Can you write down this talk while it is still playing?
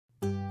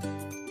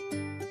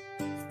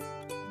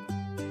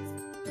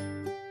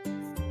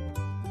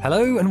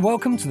Hello and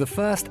welcome to the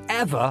first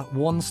ever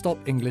One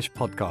Stop English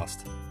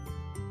podcast.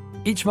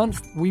 Each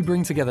month, we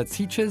bring together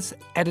teachers,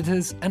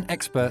 editors and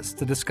experts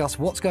to discuss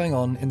what's going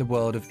on in the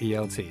world of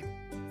ELT.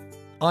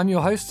 I'm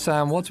your host,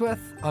 Sam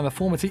Wadsworth. I'm a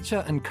former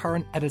teacher and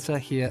current editor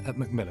here at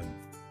Macmillan.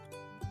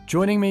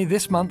 Joining me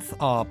this month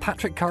are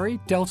Patrick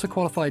Curry, Delta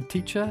qualified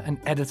teacher and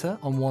editor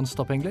on One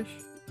Stop English.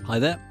 Hi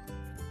there.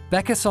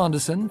 Becca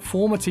Sanderson,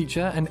 former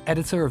teacher and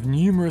editor of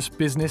numerous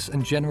business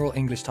and general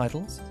English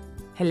titles.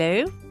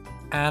 Hello.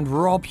 And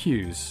Rob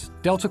Hughes,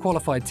 Delta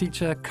qualified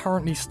teacher,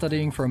 currently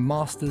studying for a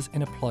Master's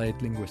in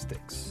Applied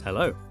Linguistics.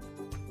 Hello.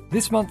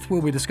 This month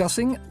we'll be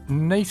discussing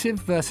native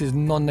versus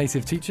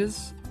non-native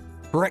teachers,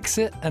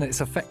 Brexit and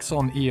its effects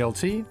on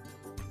ELT,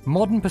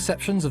 modern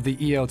perceptions of the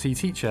ELT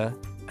teacher,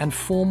 and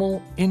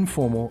formal,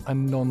 informal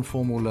and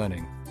non-formal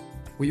learning.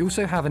 We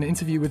also have an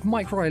interview with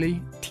Mike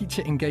Riley,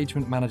 Teacher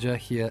Engagement Manager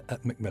here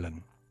at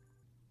Macmillan.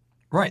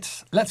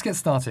 Right, let's get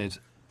started.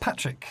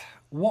 Patrick,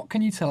 what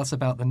can you tell us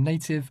about the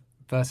native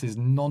versus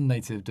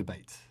non-native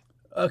debate?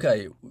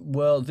 Okay,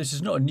 well, this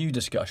is not a new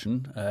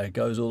discussion. It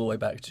goes all the way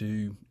back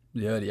to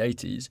the early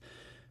 80s.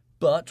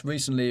 But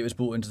recently it was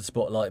brought into the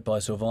spotlight by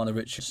Sylvana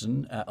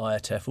Richardson at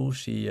IATEFL.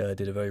 She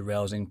did a very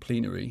rousing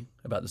plenary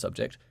about the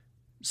subject.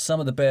 Some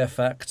of the bare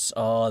facts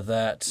are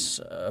that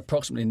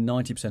approximately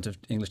 90% of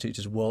English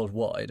teachers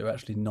worldwide are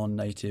actually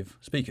non-native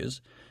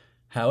speakers.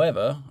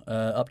 However,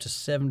 up to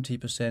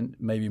 70%,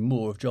 maybe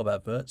more, of job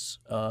adverts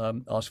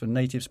ask for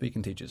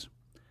native-speaking teachers.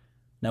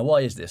 Now,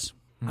 why is this?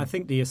 I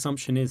think the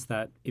assumption is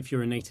that if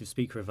you're a native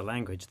speaker of a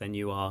language, then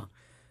you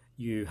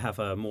have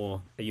a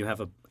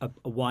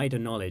wider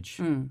knowledge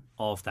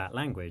of that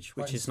language,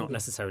 which is not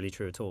necessarily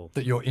true at all.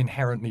 That you're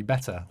inherently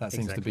better. That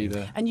seems to be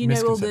the And you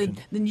know all the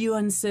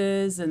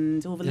nuances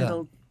and all the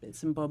little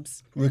bits and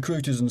bobs.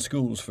 Recruiters in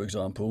schools, for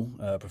example,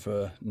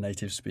 prefer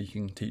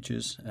native-speaking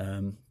teachers.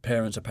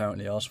 Parents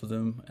apparently ask for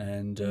them.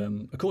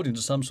 And according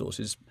to some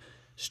sources,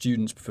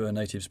 students prefer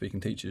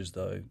native-speaking teachers,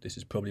 though this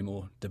is probably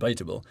more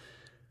debatable.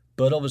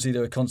 But obviously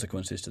there are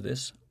consequences to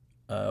this.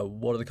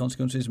 What are the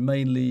consequences?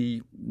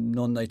 Mainly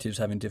non-natives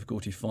having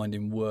difficulty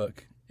finding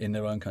work in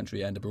their own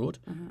country and abroad.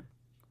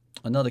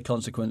 Another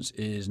consequence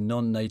is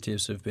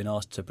non-natives have been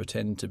asked to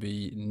pretend to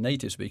be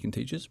native-speaking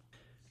teachers.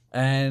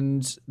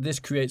 And this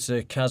creates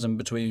a chasm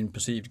between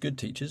perceived good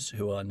teachers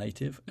who are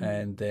native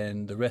and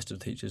then the rest of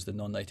the teachers, the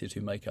non-natives,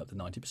 who make up the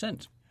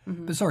 90%.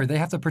 But sorry, they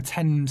have to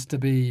pretend to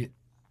be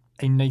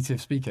a native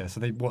speaker, so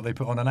they put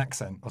on an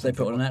accent or something? They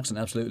put on an accent,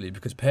 absolutely,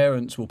 because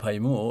parents will pay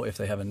more if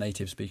they have a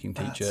native-speaking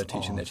teacher That's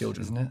teaching odd, their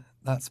children. Isn't it?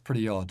 That's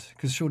pretty odd,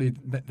 because surely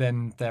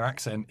then their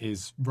accent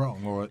is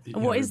wrong, or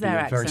what is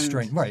their very accent?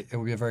 strange, right? It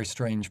will be a very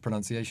strange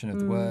pronunciation of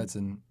the words,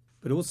 and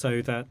But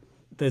also that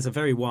there's a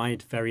very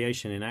wide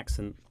variation in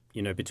accent,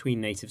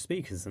 between native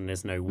speakers, and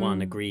there's no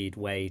one agreed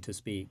way to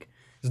speak.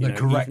 there's no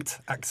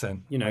correct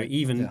accent. Right?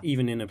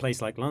 Even in a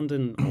place like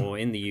London or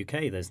in the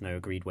UK, there's no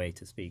agreed way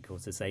to speak or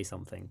to say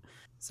something.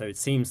 So it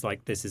seems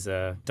like this is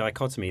a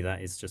dichotomy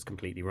that is just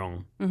completely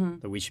wrong.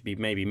 That we should be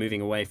maybe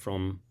moving away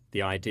from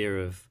the idea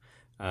of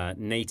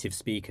native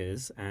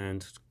speakers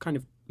and kind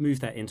of move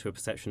that into a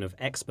perception of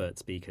expert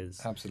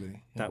speakers.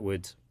 Absolutely. Yeah. That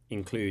would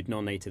include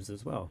non-natives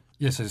as well.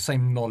 Yeah, so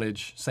same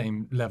knowledge,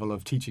 same level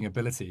of teaching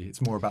ability. It's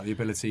more about the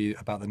ability,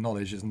 about the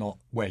knowledge, it's not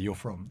where you're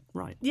from.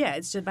 Right. Yeah,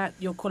 it's about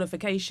your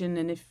qualification,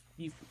 and if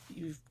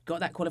you've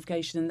got that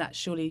qualification, then that's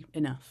surely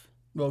enough.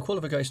 Well,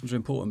 qualifications are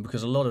important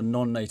because a lot of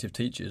non-native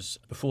teachers,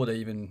 before they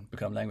even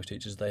become language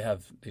teachers, they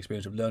have the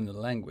experience of learning the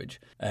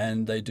language,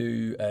 and they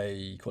do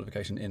a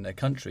qualification in their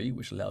country,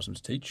 which allows them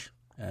to teach,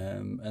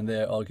 and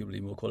they're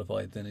arguably more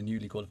qualified than a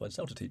newly qualified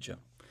CELTA teacher.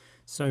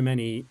 So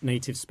many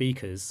native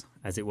speakers,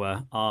 as it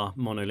were, are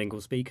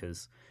monolingual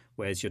speakers,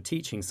 whereas you're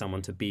teaching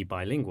someone to be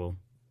bilingual.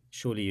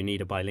 Surely you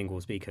need a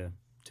bilingual speaker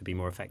to be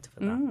more effective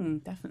at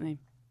that. Definitely.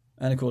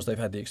 And of course, they've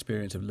had the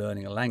experience of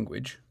learning a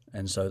language,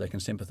 and so they can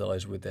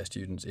sympathise with their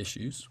students'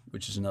 issues,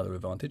 which is another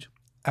advantage.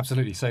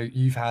 Absolutely. So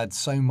you've had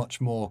so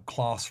much more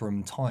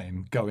classroom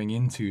time going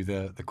into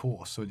the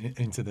course, or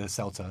into the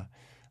CELTA,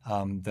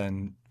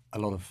 than a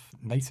lot of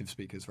native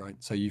speakers, right?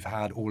 So you've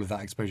had all of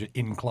that exposure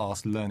in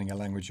class learning a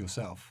language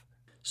yourself.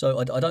 So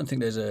I don't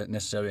think there's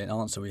necessarily an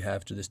answer we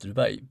have to this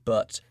debate,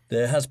 but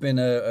there has been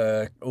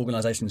a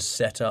organisation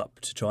set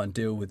up to try and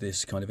deal with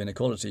this kind of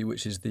inequality,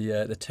 which is the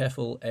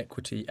TEFL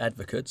Equity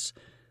Advocates.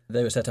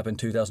 They were set up in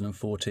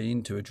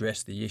 2014 to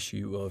address the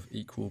issue of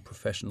equal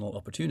professional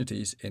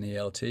opportunities in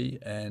ELT,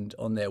 and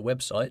on their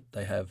website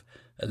they have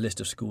a list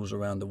of schools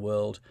around the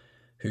world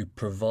who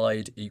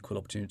provide equal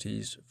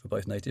opportunities for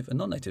both native and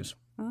non-natives.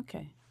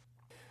 Okay.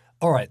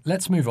 All right,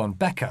 let's move on.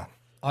 Becca,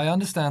 I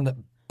understand that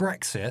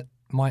Brexit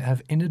might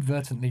have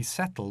inadvertently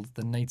settled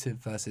the native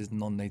versus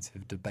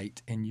non-native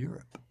debate in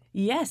Europe.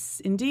 Yes,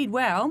 indeed.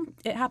 Well,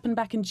 it happened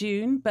back in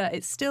June, but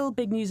it's still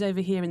big news over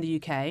here in the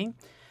UK.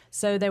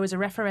 So there was a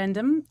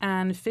referendum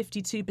and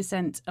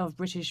 52% of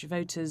British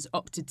voters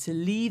opted to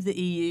leave the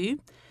EU.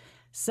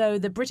 So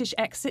the British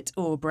exit,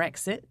 or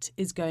Brexit,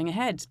 is going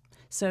ahead.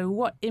 So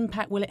what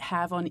impact will it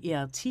have on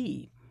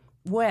ELT?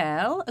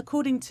 Well,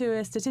 according to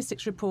a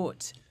statistics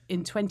report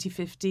in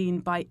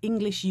 2015 by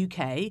English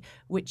UK,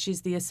 which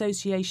is the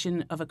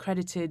Association of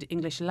Accredited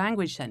English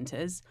Language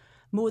Centres,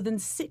 more than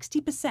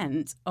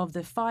 60% of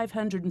the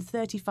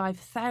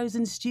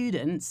 535,000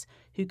 students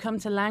who come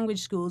to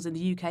language schools in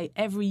the UK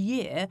every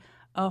year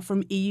are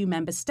from EU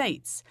member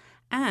states.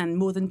 And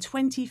more than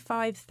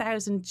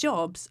 25,000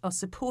 jobs are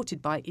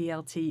supported by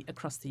ELT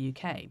across the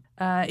UK.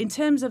 In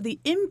terms of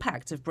the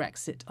impact of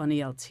Brexit on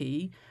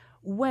ELT,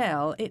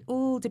 well, it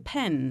all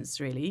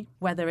depends, really,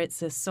 whether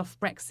it's a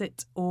soft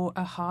Brexit or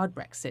a hard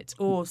Brexit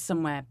or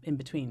somewhere in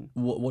between.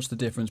 What's the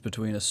difference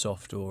between a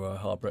soft or a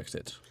hard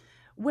Brexit?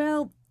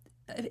 Well,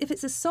 if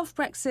it's a soft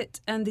Brexit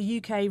and the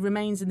UK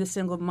remains in the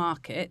single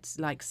market,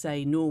 like,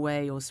 say,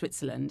 Norway or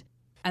Switzerland,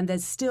 and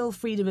there's still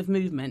freedom of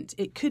movement,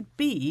 it could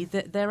be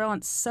that there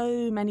aren't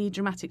so many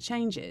dramatic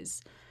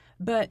changes.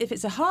 But if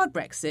it's a hard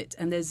Brexit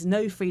and there's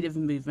no freedom of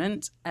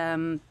movement,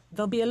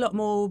 there'll be a lot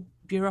more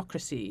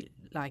bureaucracy,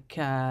 like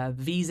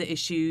visa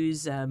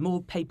issues,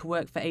 more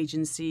paperwork for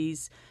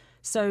agencies.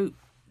 So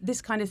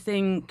this kind of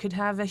thing could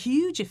have a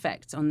huge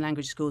effect on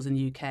language schools in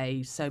the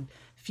UK. So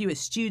fewer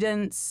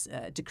students,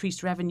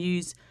 decreased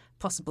revenues,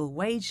 possible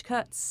wage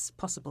cuts,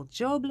 possible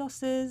job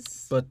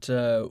losses. But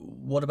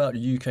what about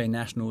UK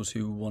nationals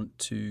who want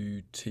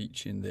to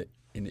teach in the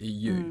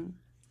EU,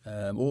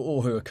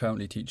 or who are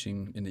currently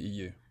teaching in the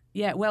EU?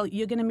 Yeah, well,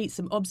 you're going to meet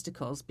some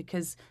obstacles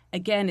because,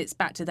 again, it's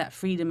back to that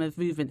freedom of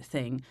movement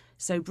thing.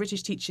 So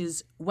British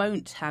teachers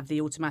won't have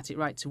the automatic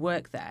right to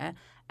work there,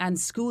 and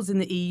schools in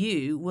the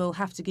EU will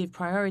have to give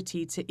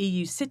priority to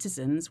EU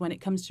citizens when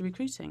it comes to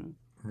recruiting.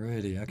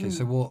 Really? Okay,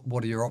 so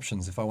what are your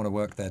options if I want to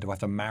work there? Do I have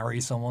to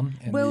marry someone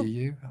in the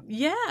EU?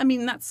 Yeah, I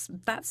mean,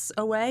 that's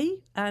a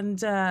way,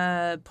 and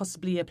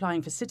possibly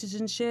applying for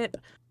citizenship.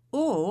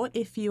 Or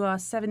if you are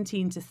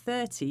 17 to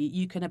 30,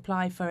 you can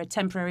apply for a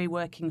temporary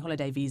working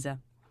holiday visa.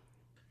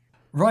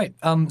 Right.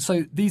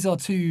 So these are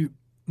two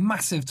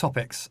massive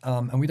topics,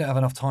 and we don't have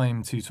enough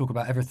time to talk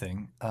about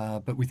everything,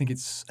 but we think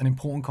it's an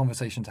important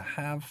conversation to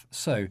have.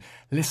 So,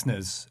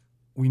 listeners,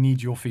 we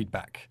need your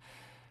feedback.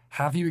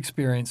 Have you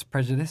experienced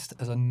prejudice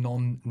as a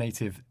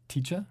non-native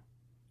teacher?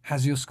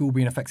 Has your school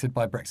been affected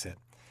by Brexit?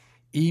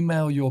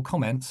 Email your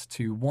comments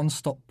to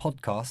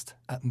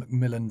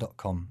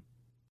onestoppodcast@macmillan.com.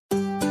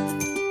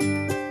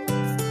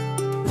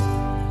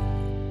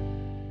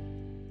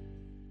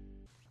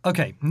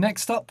 Okay,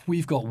 next up,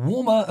 we've got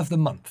Warmer of the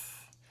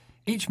Month.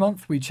 Each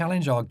month, we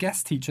challenge our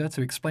guest teacher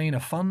to explain a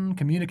fun,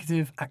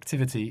 communicative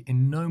activity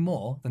in no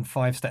more than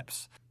 5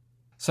 steps.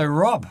 So,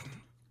 Rob,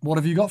 what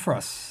have you got for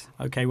us?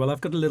 Okay, well,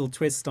 I've got a little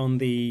twist on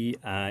the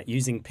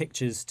using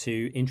pictures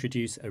to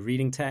introduce a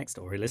reading text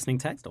or a listening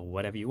text or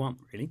whatever you want,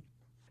 really.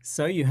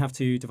 So you have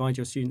to divide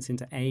your students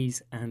into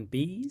A's and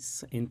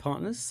B's in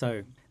partners.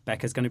 So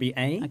Becca's going to be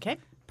A. Okay.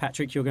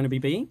 Patrick, you're going to be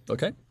B.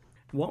 Okay.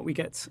 What we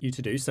get you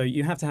to do, so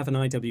you have to have an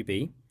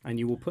IWB and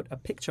you will put a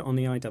picture on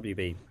the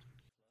IWB.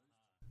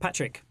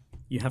 Patrick,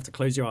 you have to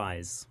close your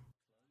eyes.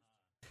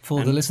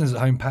 For the listeners at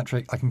home,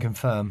 Patrick, I can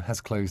confirm,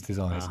 has closed his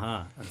eyes.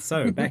 And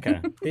so,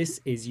 Becca,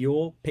 this is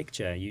your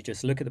picture. You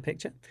just look at the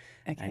picture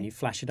and you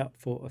flash it up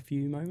for a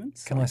few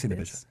moments. Can I see the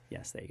picture?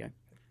 Yes, there you go.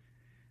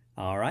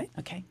 All right.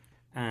 Okay.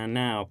 And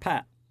now,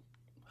 Pat.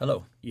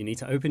 Hello. You need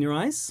to open your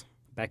eyes.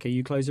 Becca,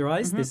 you close your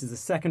eyes. This is the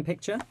second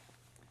picture.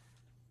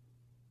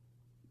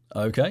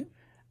 Okay.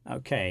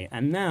 Okay.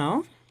 And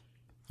now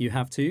you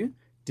have to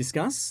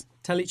discuss,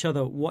 tell each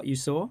other what you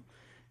saw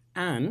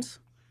and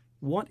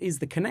what is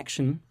the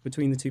connection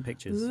between the two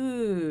pictures?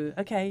 Ooh,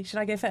 okay. Should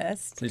I go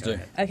first? Please do.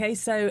 Okay,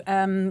 so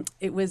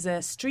it was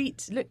a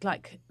street, looked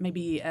like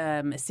maybe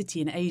a city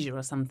in Asia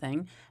or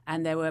something,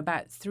 and there were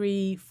about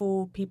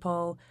 3-4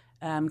 people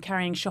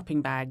carrying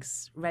shopping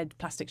bags, red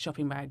plastic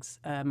shopping bags,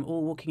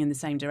 all walking in the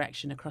same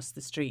direction across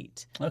the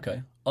street.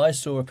 Okay. I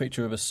saw a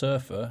picture of a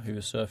surfer who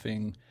was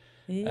surfing,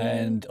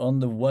 and on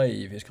the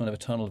wave, it's kind of a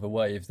tunnel of a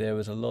wave, there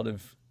was a lot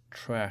of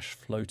trash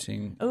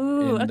floating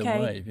in the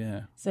wave.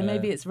 Yeah. So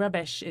maybe it's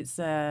rubbish. It's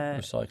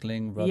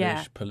recycling,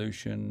 rubbish,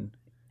 pollution,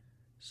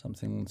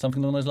 something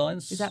along those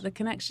lines. Is that the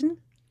connection?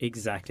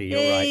 Exactly, you're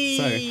right.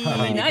 So you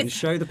can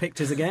show the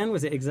pictures again.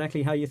 Was it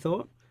exactly how you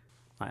thought?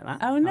 Like that?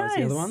 Oh, That nice. was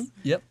the other one?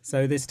 Yep.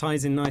 So this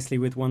ties in nicely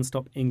with One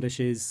Stop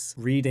English's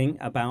reading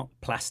about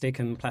plastic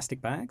and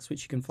plastic bags,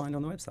 which you can find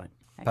on the website.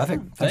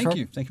 Perfect. Thank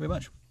you. Thank you very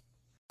much.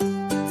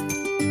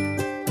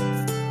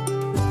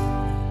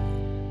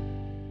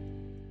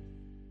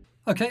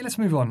 Okay, let's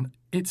move on.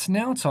 It's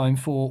now time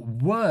for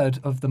Word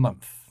of the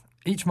Month.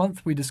 Each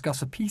month we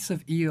discuss a piece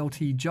of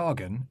ELT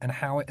jargon and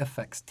how it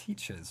affects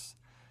teachers.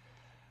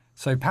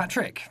 So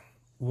Patrick,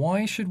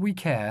 why should we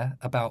care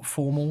about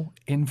formal,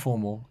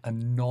 informal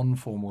and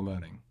non-formal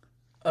learning?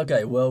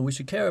 Okay, well, we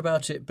should care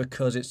about it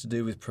because it's to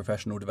do with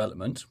professional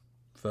development,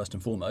 first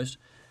and foremost.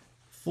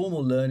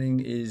 Formal learning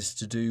is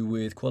to do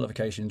with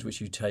qualifications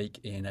which you take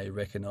in a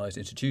recognised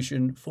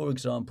institution, for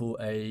example,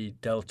 a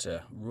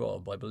Delta.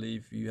 Rob, I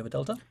believe you have a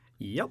Delta?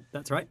 Yep,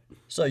 that's right.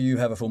 So you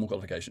have a formal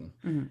qualification.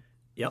 Mm-hmm.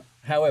 Yep.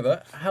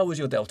 However, how was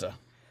your Delta?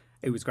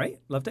 It was great.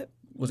 Loved it.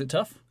 Was it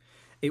tough?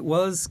 It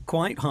was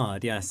quite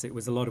hard, yes. It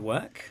was a lot of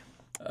work.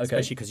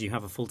 Especially because you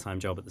have a full-time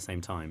job at the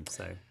same time.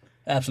 So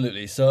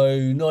Absolutely. So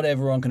not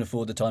everyone can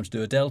afford the time to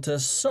do a Delta.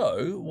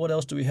 So what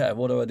else do we have?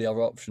 What are the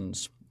other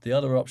options? The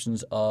other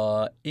options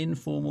are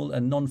informal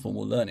and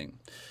non-formal learning.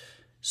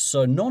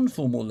 So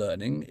non-formal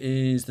learning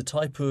is the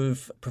type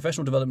of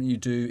professional development you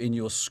do in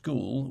your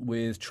school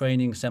with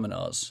training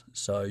seminars.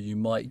 So you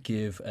might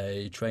give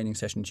a training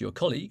session to your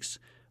colleagues,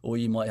 or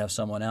you might have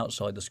someone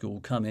outside the school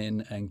come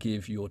in and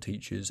give your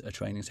teachers a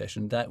training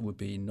session. That would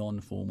be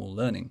non-formal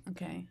learning.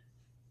 Okay.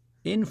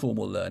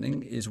 Informal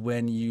learning is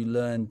when you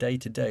learn day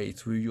to day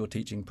through your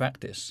teaching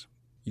practice.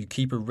 You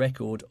keep a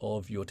record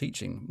of your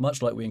teaching,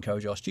 much like we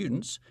encourage our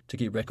students to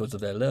keep records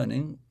of their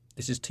learning.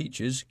 This is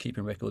teachers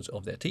keeping records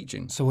of their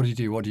teaching. So what do you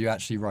do? What do you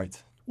actually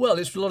write? Well,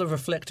 it's a lot of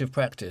reflective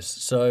practice.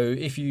 So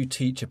if you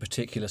teach a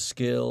particular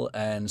skill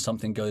and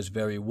something goes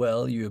very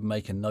well, you would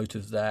make a note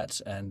of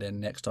that, and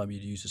then next time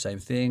you'd use the same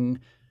thing.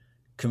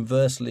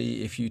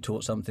 Conversely, if you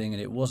taught something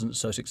and it wasn't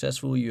so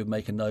successful, you would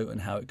make a note on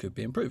how it could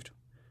be improved.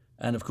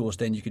 And of course,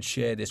 then you could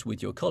share this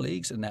with your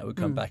colleagues, and that would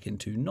come back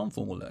into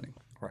non-formal learning.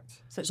 Right.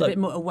 So it's a bit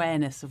more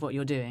awareness of what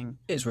you're doing.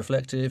 It's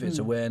reflective, it's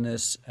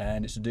awareness,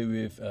 and it's to do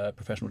with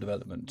professional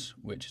development,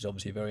 which is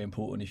obviously very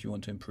important if you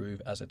want to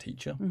improve as a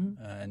teacher,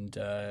 and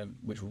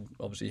which will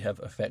obviously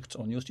have effect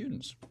on your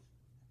students.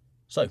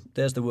 So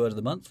there's the word of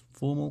the month: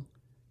 formal,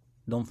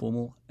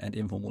 non-formal, and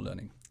informal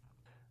learning.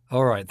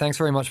 All right. Thanks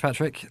very much,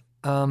 Patrick.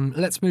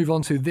 Let's move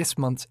on to this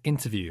month's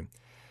interview.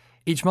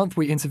 Each month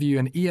we interview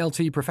an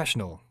ELT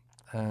professional.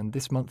 And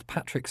this month,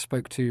 Patrick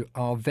spoke to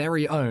our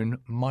very own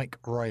Mike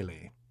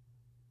Riley.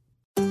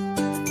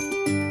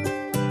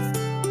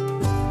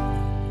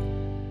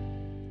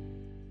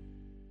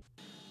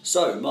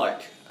 So,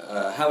 Mike,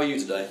 how are you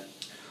today?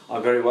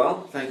 I'm very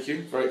well, thank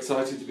you. Very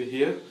excited to be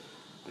here,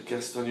 a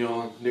guest on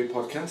your new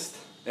podcast.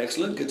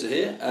 Excellent, good to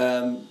hear.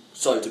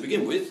 So, to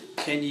begin with,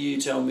 can you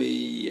tell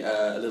me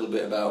a little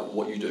bit about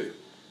what you do?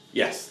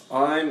 Yes,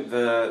 I'm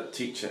the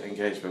Teacher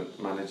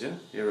Engagement Manager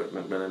here at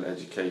Macmillan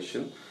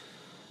Education.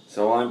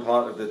 So I'm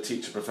part of the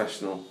Teacher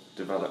Professional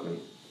Development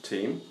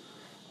team,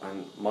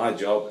 and my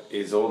job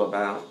is all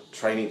about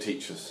training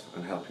teachers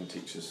and helping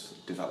teachers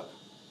develop.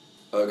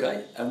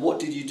 Okay, and what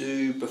did you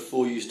do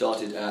before you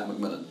started at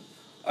Macmillan?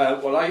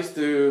 Well, I used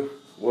to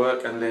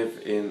work and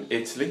live in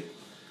Italy,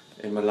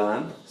 in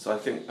Milan, so I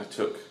think I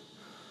took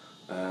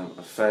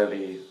a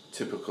fairly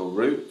typical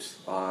route.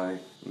 I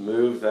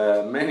moved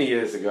there many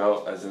years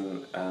ago as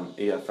an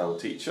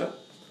EFL teacher,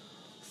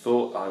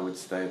 thought I would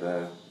stay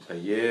there a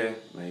year,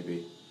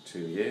 maybe 2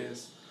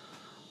 years,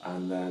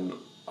 and then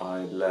I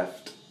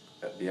left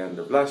at the end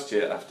of last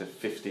year after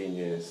 15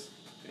 years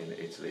in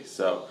Italy.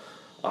 So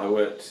I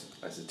worked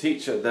as a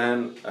teacher,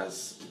 then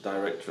as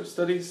Director of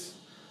Studies,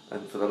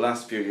 and for the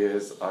last few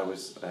years I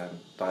was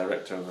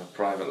Director of a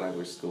private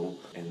language school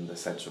in the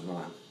centre of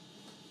Milan.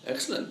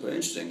 Excellent, very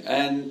interesting.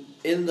 And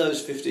in those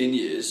 15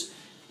 years,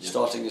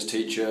 starting as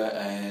teacher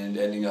and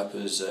ending up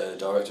as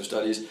Director of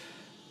Studies,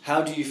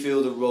 how do you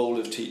feel the role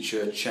of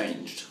teacher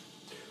changed?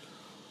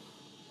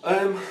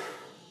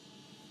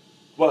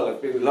 Well, there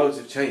have been loads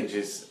of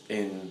changes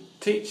in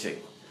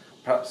teaching.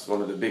 Perhaps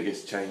one of the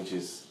biggest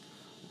changes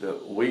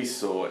that we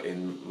saw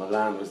in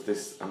Milan was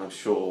this, and I'm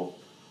sure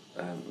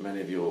many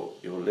of your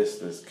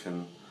listeners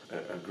can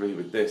agree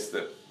with this,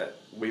 that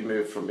we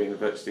moved from being a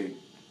virtually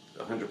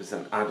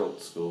 100%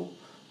 adult school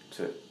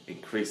to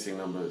increasing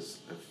numbers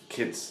of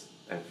kids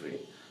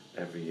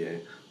every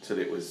year, till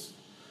it was,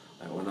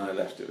 when I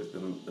left, it was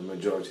the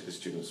majority of the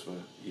students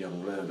were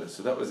young learners.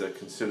 So that was a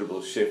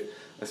considerable shift,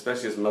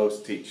 especially as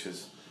most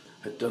teachers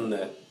had done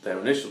their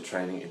initial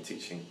training in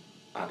teaching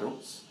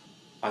adults.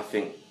 I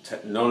think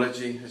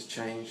technology has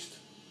changed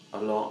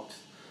a lot.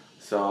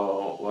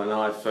 So when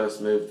I first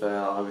moved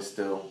there, I was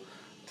still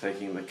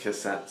taking the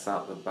cassettes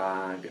out the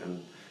bag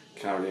and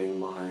carrying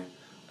my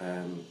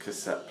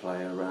cassette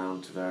player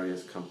around to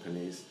various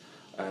companies.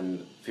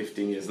 And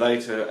 15 years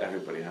later,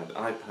 everybody had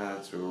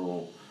iPads. We were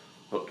all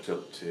hooked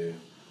up to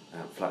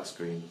flat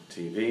screen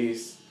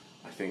TVs.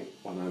 I think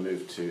when I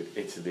moved to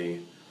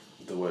Italy,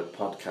 the word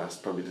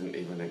podcast probably didn't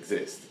even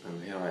exist,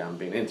 and here I am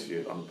being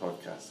interviewed on a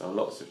podcast, so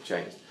lots have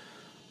changed.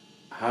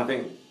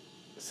 Having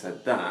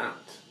said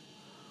that,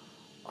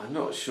 I'm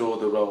not sure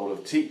the role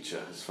of teacher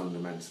has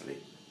fundamentally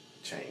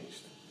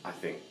changed. I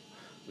think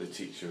the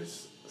teacher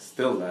is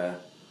still there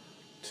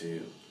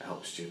to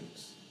help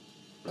students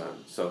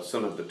learn. So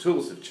some of the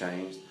tools have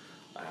changed,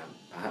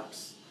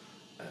 perhaps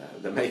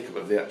the makeup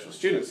of the actual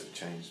students have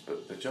changed,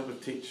 but the job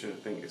of teacher, I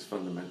think, is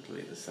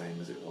fundamentally the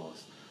same as it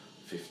was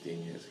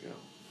 15 years ago.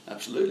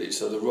 Absolutely,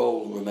 so the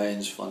role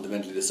remains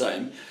fundamentally the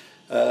same.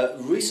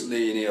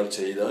 Recently in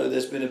ELT, though,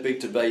 there's been a big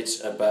debate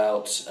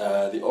about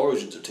the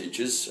origins of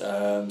teachers,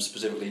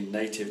 specifically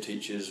native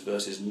teachers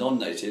versus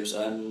non-natives,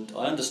 and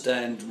I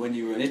understand when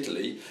you were in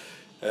Italy,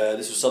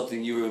 this was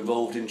something you were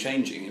involved in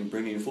changing, in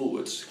bringing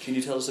forward. Can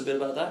you tell us a bit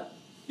about that?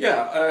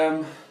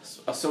 Yeah,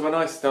 so when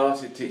I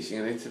started teaching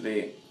in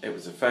Italy, it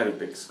was a fairly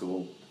big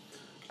school,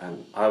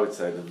 and I would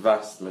say the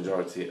vast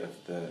majority of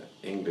the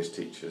English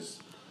teachers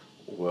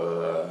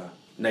were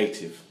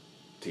native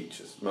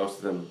teachers. Most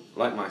of them,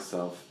 like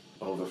myself,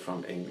 over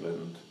from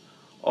England,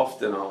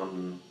 often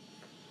on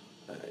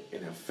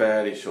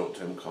fairly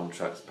short-term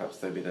contracts. Perhaps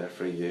they'd be there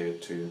for a year,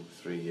 2,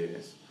 3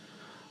 years.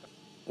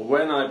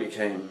 When I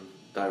became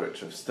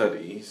Director of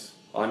Studies,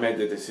 I made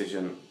the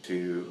decision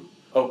to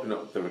open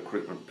up the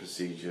recruitment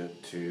procedure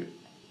to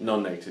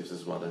non-natives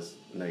as well as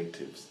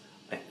natives.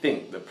 I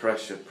think the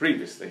pressure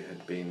previously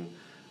had been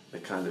the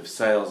kind of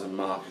sales and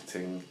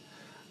marketing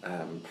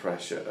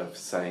pressure of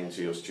saying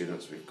to your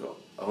students, we've got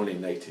only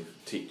native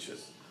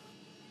teachers.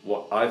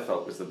 What I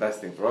felt was the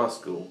best thing for our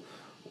school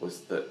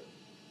was that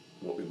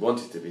what we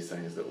wanted to be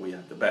saying is that we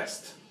had the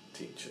best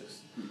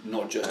teachers.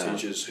 Not just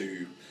teachers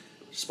who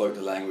spoke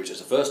the language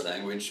as a first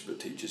language, but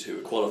teachers who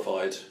were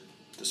qualified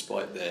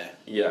despite their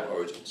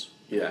origins.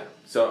 Yeah,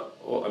 so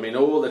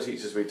all the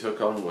teachers we took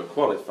on were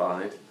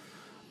qualified,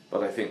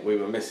 but I think we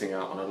were missing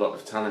out on a lot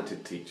of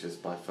talented teachers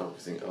by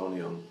focusing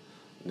only on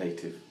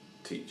native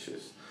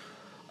teachers.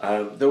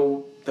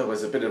 There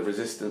was a bit of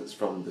resistance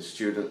from the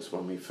students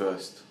when we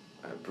first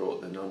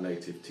brought the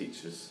non-native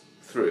teachers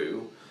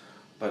through,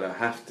 but I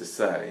have to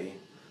say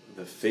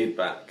the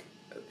feedback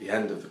at the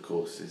end of the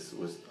courses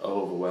was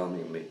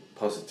overwhelmingly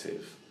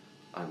positive,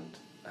 and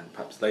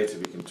perhaps later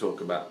we can talk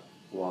about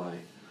why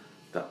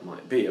that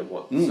might be and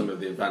what some of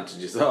the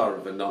advantages are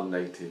of a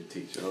non-native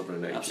teacher over a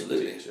native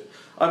teacher.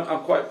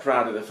 I'm quite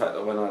proud of the fact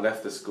that when I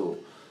left the school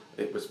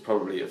it was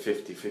probably a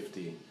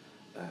 50-50%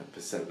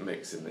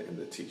 mix in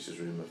the teachers'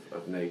 room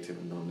of native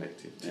and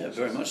non-native teachers.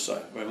 Yeah, very much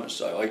so, very much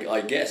so.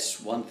 I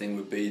guess one thing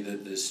would be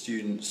that the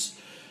students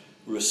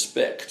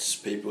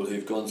respect people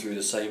who've gone through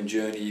the same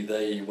journey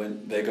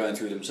they're going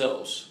through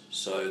themselves,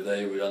 so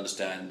they would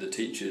understand the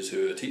teachers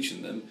who are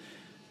teaching them,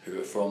 who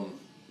are from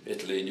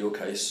Italy in your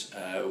case,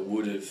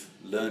 would have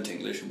learnt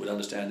English and would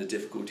understand the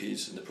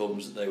difficulties and the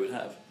problems that they would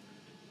have.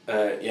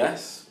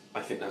 Yes,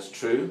 I think that's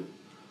true.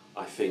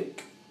 I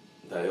think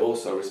they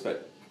also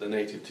respect the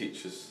native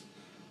teachers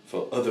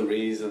for other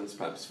reasons,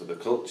 perhaps for the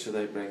culture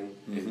they bring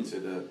into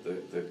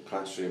the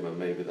classroom and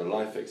maybe the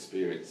life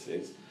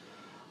experiences.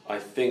 I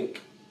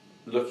think,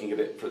 looking at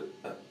it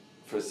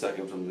for a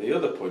second from the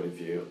other point of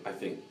view, I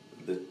think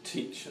the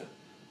teacher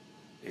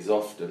is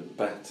often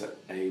better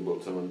able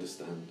to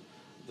understand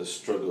the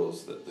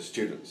struggles that the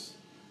students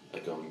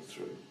are going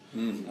through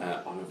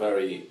on a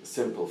very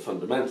simple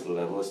fundamental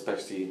level,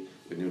 especially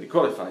with newly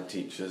qualified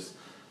teachers.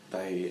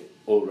 They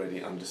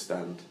already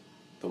understand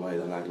the way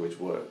the language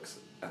works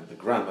and the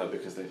grammar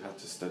because they've had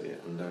to study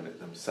it and learn it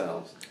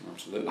themselves.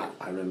 Absolutely.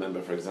 I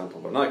remember, for example,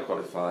 when I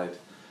qualified,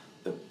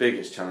 the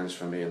biggest challenge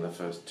for me in the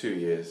first 2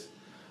 years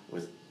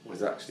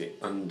was actually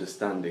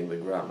understanding the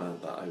grammar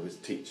that I was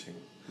teaching.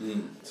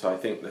 So I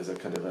think there's a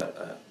kind of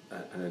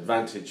an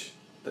advantage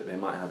that they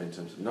might have in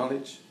terms of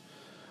knowledge.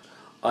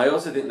 I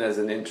also think there's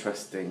an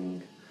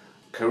interesting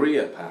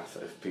career path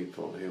of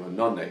people who are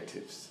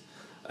non-natives.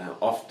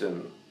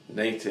 Often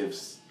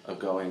natives are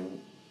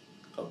going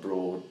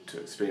abroad to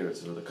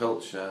experience another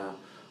culture.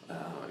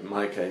 In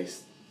my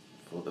case,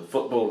 for the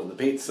football and the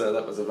pizza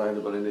that was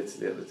available in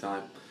Italy at the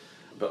time.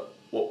 But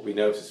what we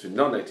noticed with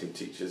non-native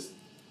teachers,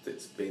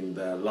 it's been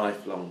their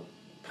lifelong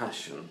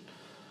passion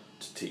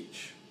to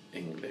teach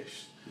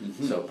English.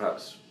 So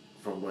perhaps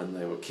from when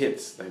they were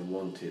kids, they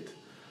wanted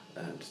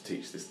to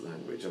teach this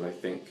language. And I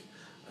think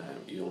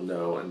you'll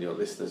know, and your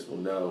listeners will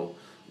know,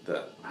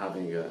 that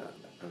having a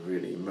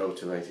really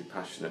motivated,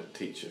 passionate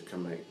teacher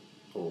can make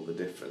all the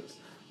difference.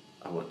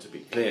 I want to be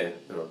clear,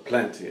 there are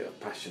plenty of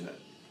passionate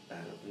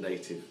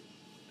native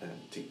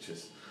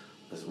teachers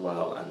as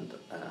well, and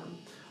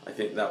I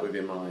think that would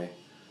be my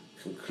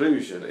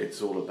conclusion.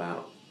 It's all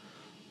about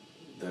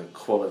the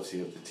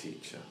quality of the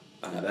teacher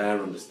and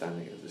their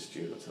understanding of the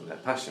students and their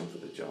passion for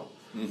the job,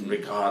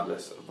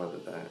 regardless of whether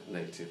they're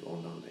native or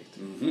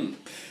non-native.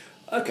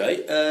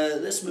 Okay,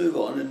 let's move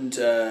on and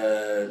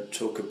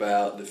talk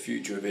about the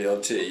future of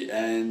ELT.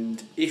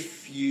 And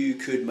if you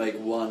could make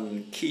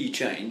one key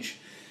change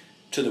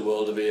to the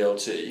world of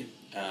ELT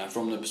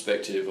from the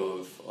perspective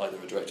of either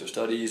a Director of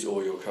Studies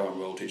or your current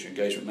role, Teacher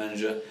Engagement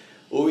Manager,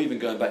 or even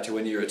going back to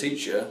when you were a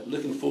teacher,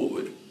 looking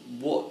forward,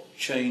 what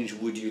change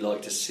would you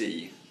like to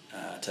see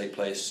take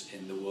place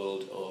in the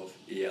world of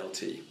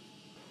ELT?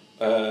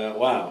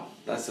 Wow,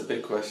 that's a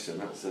big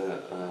question.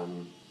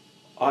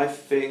 I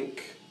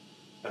think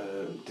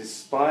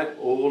despite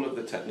all of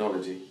the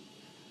technology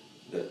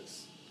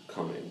that's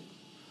coming,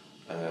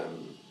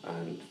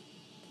 and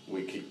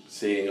we keep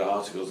seeing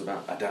articles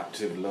about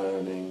adaptive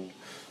learning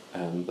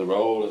and the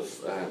role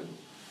of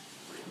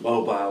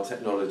mobile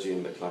technology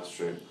in the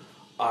classroom,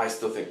 I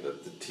still think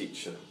that the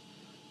teacher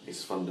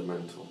is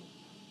fundamental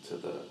to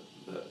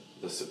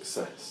the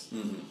success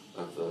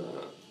of the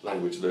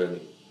language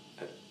learning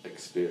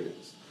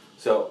experience.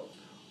 So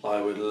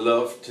I would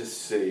love to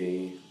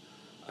see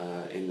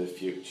in the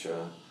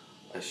future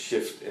a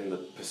shift in the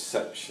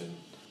perception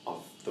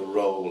of the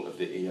role of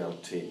the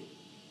ELT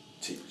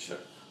teacher.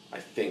 I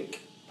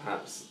think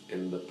perhaps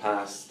in the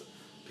past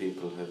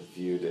people have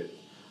viewed it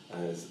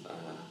as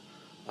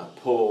a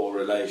poor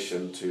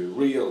relation to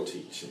real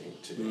teaching,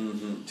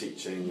 to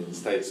teaching in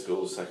state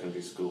schools,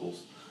 secondary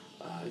schools,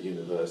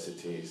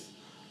 universities,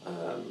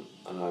 and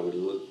I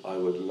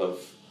would love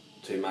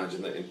to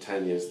imagine that in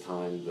 10 years'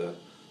 time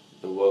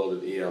the world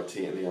of ELT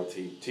and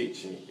ELT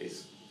teaching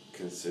is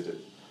considered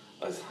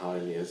as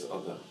highly as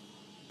other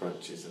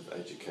branches of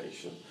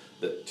education,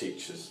 that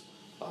teachers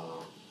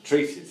are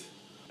treated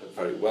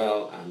very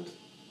well, and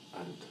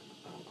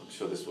I'm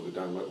sure this will be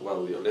done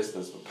well with your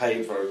listeners, but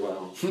paid very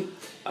well,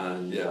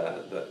 and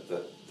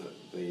that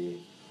the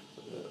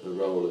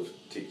role of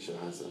teacher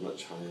has a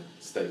much higher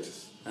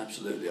status.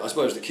 Absolutely. I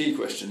suppose the key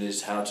question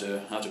is how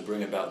to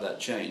bring about that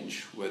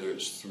change, whether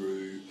it's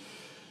through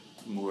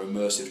more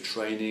immersive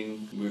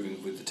training,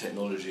 moving with the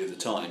technology of the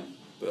time,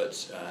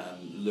 but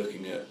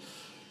looking at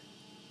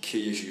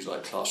key issues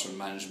like classroom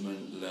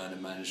management, learner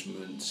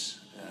management,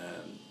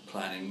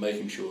 planning,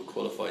 making sure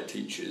qualified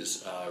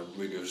teachers are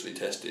rigorously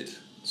tested.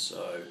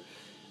 So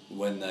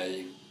when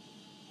they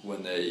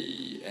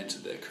enter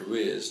their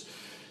careers,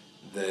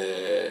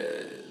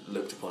 they're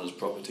looked upon as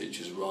proper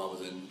teachers rather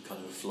than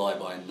kind of a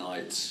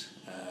fly-by-night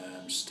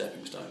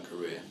stepping stone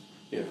career,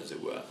 as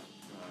it were.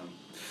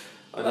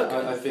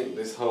 I think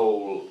this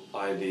whole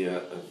idea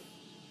of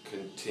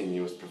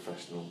continuous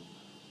professional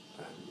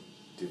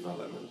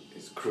development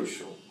is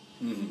crucial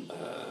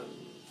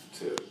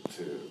to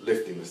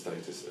lifting the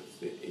status of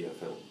the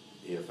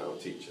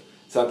EFL teacher.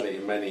 Sadly,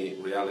 in many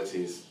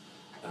realities,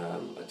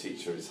 a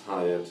teacher is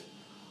hired,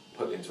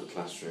 put into a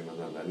classroom, and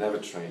then they're never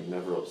trained,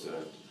 never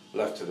observed,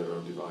 left to their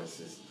own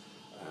devices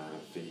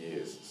for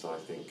years. So I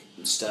think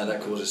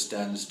that causes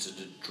standards to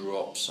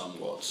drop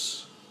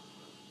somewhat,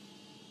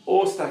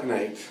 or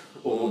stagnate,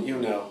 or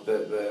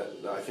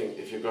I think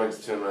if you're going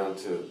to turn around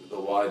to the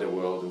wider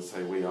world and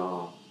say we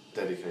are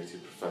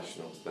dedicated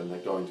professionals, then they're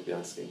going to be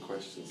asking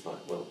questions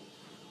like, well,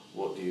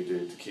 what do you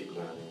do to keep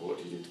learning? What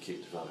do you do to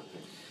keep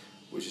developing?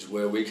 Which is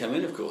where we come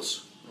in, of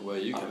course, where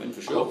you come in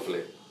for sure.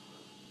 Hopefully.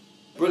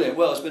 Brilliant.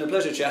 Well, it's been a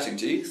pleasure chatting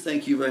to you.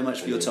 Thank you very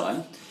much for your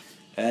time,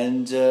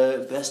 and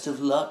best of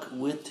luck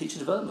with teacher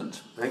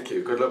development. Thank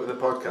you. Good luck with the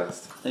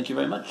podcast. Thank you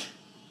very much.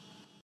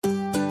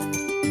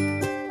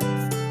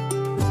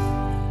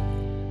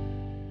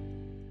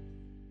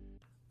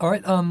 All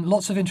right,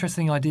 lots of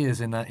interesting ideas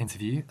in that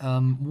interview.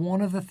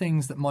 One of the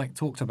things that Mike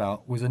talked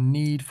about was a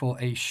need for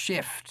a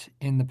shift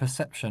in the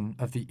perception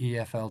of the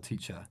EFL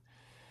teacher.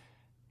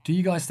 Do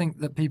you guys think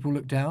that people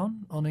look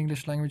down on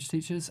English language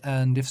teachers?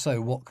 And if so,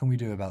 what can we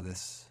do about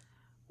this?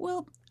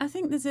 Well, I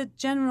think there's a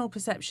general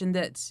perception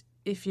that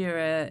if you're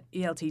a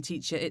ELT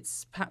teacher,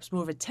 it's perhaps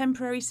more of a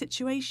temporary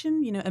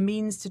situation, a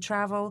means to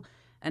travel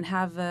and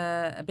have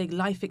a big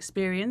life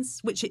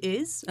experience, which it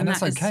is. And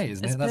that's okay,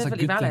 isn't it? That's a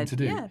good thing to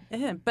do.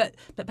 Yeah. But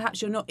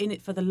perhaps you're not in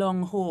it for the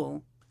long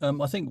haul.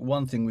 I think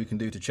one thing we can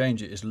do to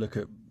change it is look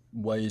at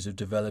ways of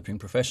developing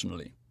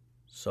professionally.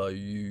 So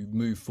you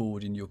move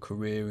forward in your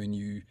career and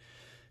you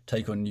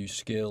take on new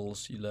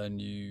skills, you learn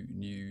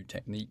new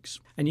techniques.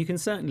 And you can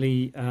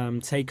certainly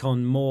take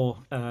on more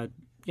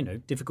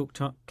difficult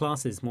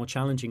classes, more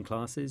challenging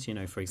classes,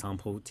 for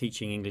example,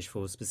 teaching English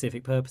for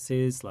specific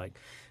purposes, like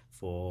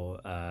for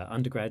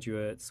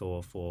undergraduates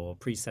or for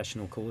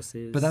pre-sessional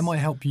courses. But that might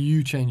help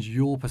you change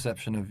your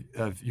perception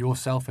of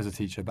yourself as a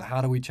teacher. But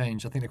how do we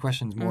change? I think the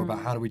question is more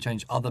about how do we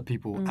change other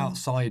people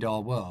outside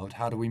our world?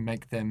 How do we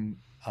make them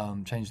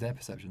change their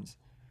perceptions?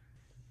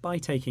 By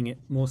taking it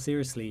more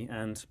seriously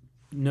and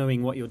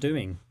knowing what you're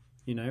doing,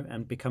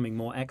 and becoming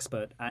more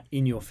expert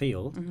in your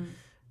field,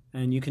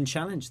 and you can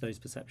challenge those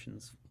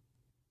perceptions.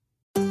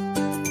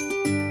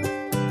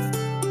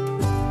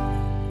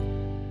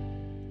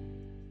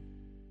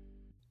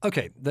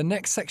 Okay, the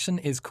next section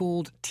is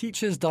called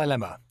Teacher's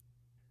Dilemma.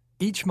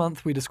 Each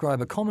month we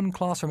describe a common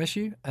classroom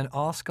issue and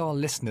ask our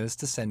listeners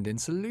to send in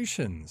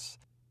solutions.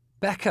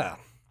 Becca,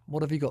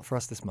 what have you got for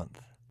us this month?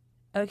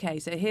 Okay,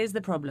 so here's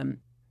the problem.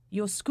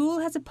 Your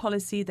school has a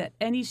policy that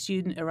any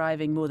student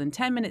arriving more than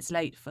 10 minutes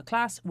late for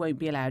class won't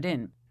be allowed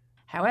in.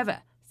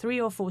 However, 3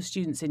 or 4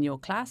 students in your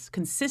class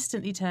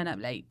consistently turn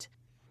up late.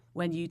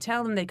 When you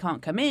tell them they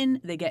can't come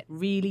in, they get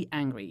really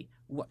angry.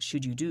 What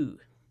should you do?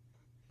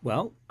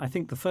 Well, I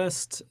think the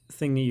first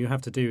thing that you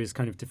have to do is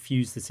kind of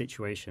diffuse the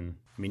situation.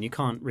 I mean, you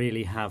can't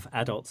really have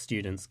adult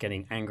students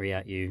getting angry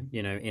at you,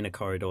 in a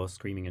corridor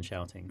screaming and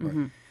shouting.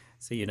 Mm-hmm.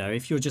 So,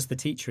 if you're just the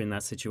teacher in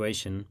that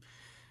situation,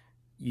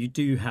 you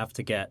do have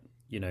to get,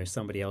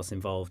 somebody else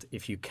involved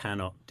if you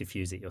cannot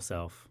diffuse it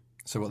yourself.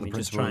 So what, the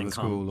principal of the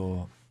school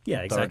or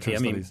Yeah, exactly. director of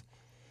studies?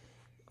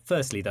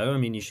 Firstly, though,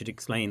 you should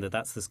explain that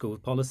that's the school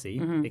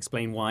policy,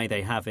 explain why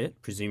they have it,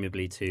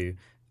 presumably to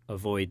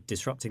avoid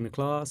disrupting the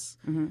class,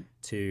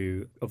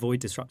 to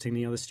avoid disrupting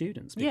the other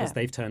students because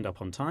they've turned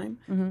up on time.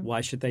 Why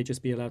should they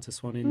just be allowed to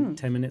swan in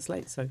 10 minutes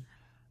late? So,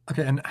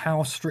 Okay, and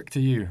how strict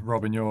are you,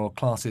 Rob, in your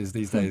classes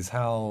these days?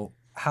 How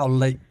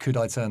late could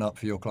I turn up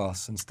for your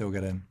class and still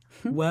get in?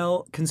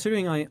 Well,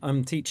 considering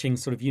I'm teaching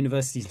sort of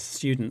university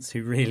students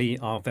who really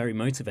are very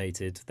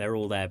motivated, they're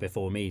all there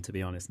before me, to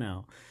be honest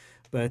now.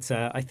 But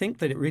I think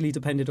that it really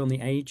depended on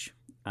the age.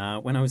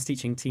 When I was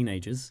teaching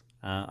teenagers,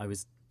 I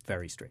was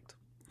very strict.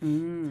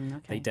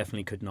 Okay. They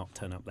definitely could not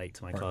turn up late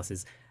to my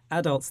classes.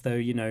 Adults,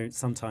 though,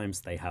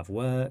 sometimes they have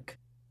work.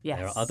 Yes.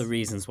 There are other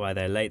reasons why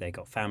they're late. They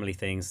got family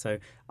things. So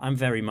I'm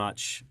very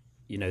much,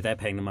 they're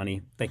paying the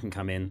money. They can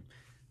come in.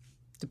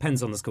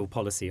 Depends on the school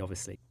policy,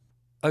 obviously.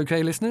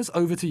 Okay, listeners,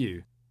 over to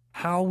you.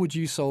 How would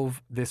you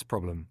solve this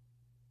problem?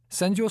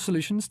 Send your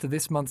solutions to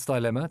this month's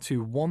dilemma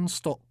to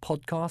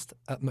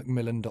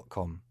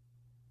onestoppodcast@macmillan.com.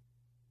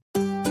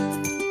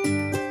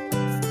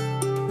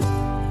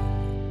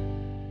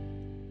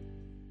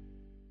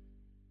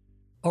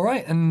 All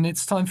right, and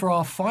it's time for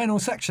our final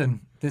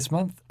section this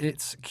month.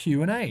 It's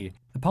Q&A,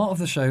 the part of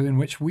the show in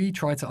which we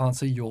try to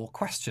answer your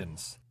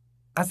questions.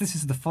 As this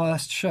is the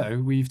first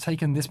show, we've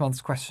taken this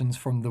month's questions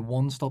from the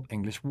One Stop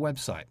English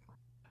website.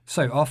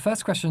 So our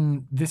first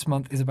question this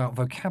month is about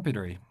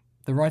vocabulary.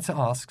 The writer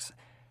asks,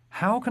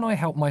 how can I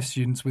help my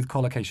students with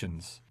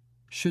collocations?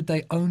 Should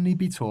they only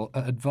be taught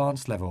at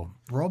advanced level?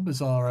 Rob,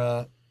 as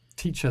our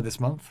teacher this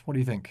month, what do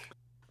you think?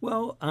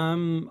 Well,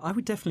 I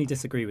would definitely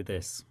disagree with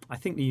this. I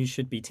think that you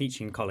should be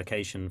teaching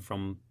collocation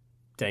from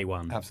day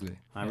one. Absolutely.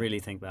 I really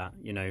think that,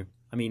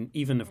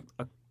 even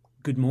a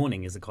good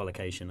morning is a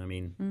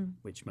collocation,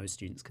 which most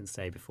students can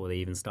say before they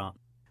even start.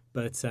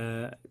 But,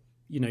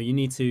 you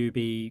need to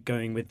be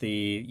going with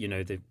the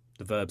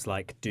verbs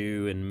like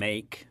do and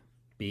make,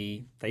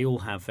 be. They all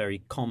have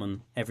very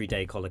common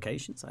everyday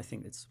collocations. I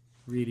think it's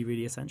really,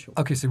 really essential.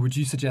 Okay, so would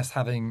you suggest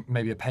having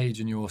maybe a page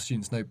in your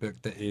student's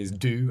notebook that is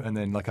do and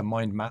then like a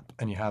mind map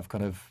and you have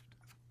kind of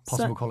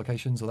possible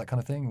collocations or that kind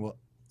of thing? What?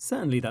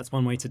 Certainly, that's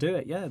one way to do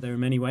it. Yeah, there are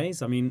many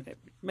ways.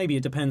 Maybe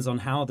it depends on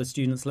how the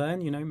students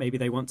learn. Maybe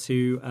they want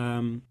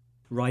to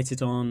write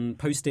it on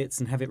Post-its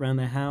and have it around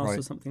their house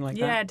or something like that.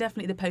 Yeah,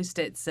 definitely the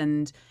Post-its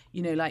and,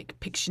 like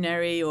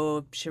Pictionary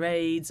or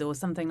charades or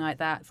something like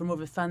that for more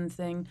of a fun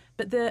thing.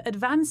 But the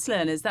advanced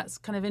learners, that's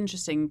kind of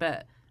interesting,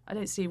 but I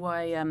don't see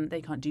why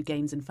they can't do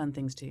games and fun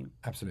things too.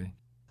 Absolutely.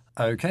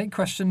 Okay,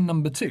 question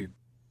number 2.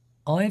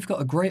 I've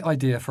got a great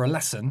idea for a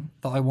lesson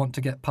that I want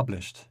to get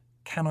published.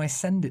 Can I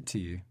send it to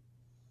you?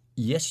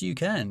 Yes, you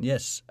can.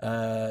 Yes.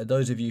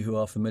 Those of you who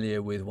are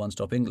familiar with One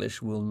Stop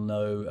English will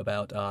know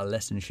about our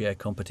lesson share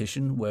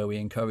competition where we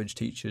encourage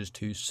teachers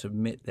to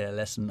submit their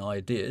lesson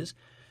ideas.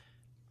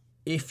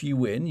 If you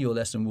win, your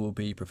lesson will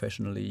be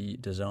professionally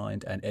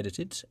designed and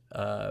edited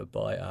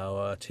by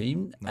our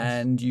team,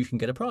 and you can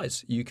get a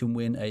prize. You can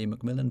win a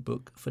Macmillan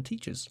book for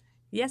teachers.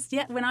 Yes,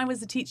 yeah. When I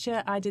was a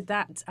teacher, I did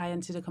that. I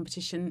entered a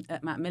competition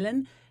at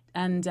Macmillan,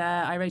 and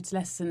I wrote a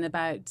lesson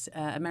about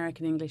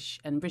American English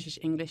and British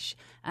English,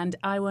 and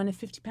I won a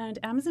 £50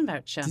 Amazon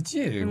voucher. Did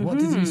you? Mm-hmm. What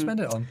did you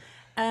spend it on?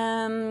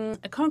 I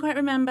can't quite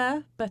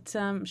remember, but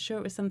I'm sure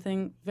it was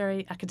something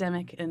very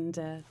academic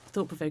and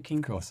thought-provoking.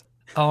 Of course.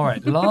 All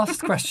right,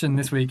 last question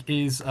this week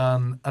is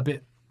a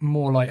bit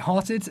more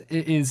lighthearted.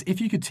 It is,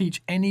 if you could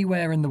teach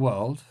anywhere in the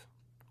world,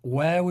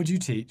 where would you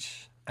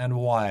teach and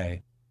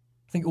why?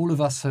 I think all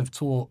of us have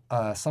taught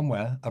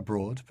somewhere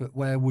abroad, but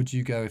where would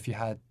you go if you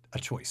had a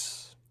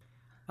choice?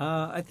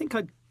 I think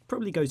I'd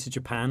probably go to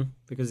Japan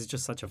because it's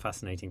just such a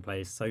fascinating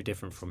place, so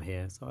different from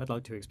here. So I'd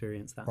like to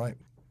experience that. Right.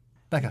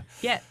 Becca?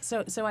 Yeah,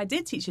 so I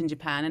did teach in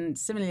Japan, and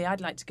similarly, I'd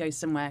like to go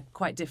somewhere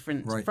quite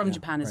different from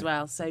Japan as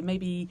well. So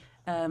maybe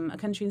a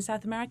country in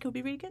South America would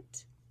be really good.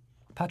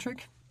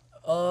 Patrick?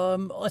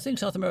 I think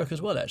South America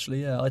as well,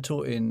 actually. Yeah, I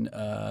taught in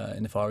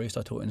the Far East.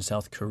 I taught in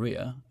South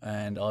Korea,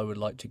 and I would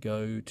like to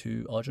go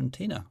to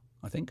Argentina.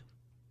 I think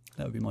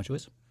that would be my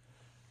choice.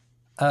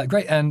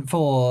 Great, and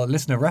for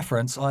listener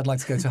reference, I'd like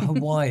to go to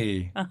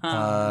Hawaii,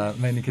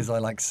 mainly because I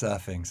like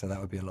surfing, so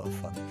that would be a lot of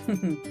fun.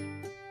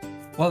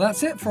 Well,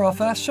 that's it for our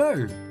first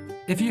show.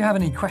 If you have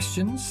any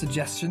questions,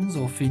 suggestions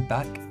or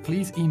feedback,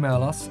 please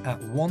email us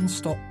at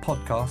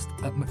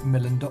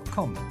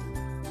onestoppodcast@macmillan.com.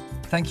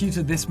 Thank you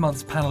to this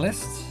month's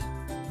panellists.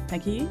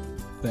 Thank you.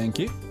 Thank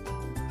you.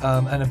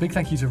 And a big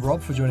thank you to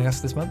Rob for joining us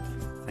this month.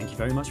 Thank you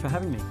very much for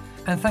having me.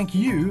 And thank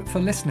you for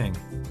listening.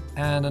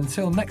 And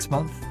until next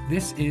month,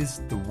 this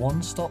is the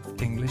One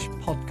Stop English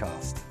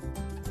podcast.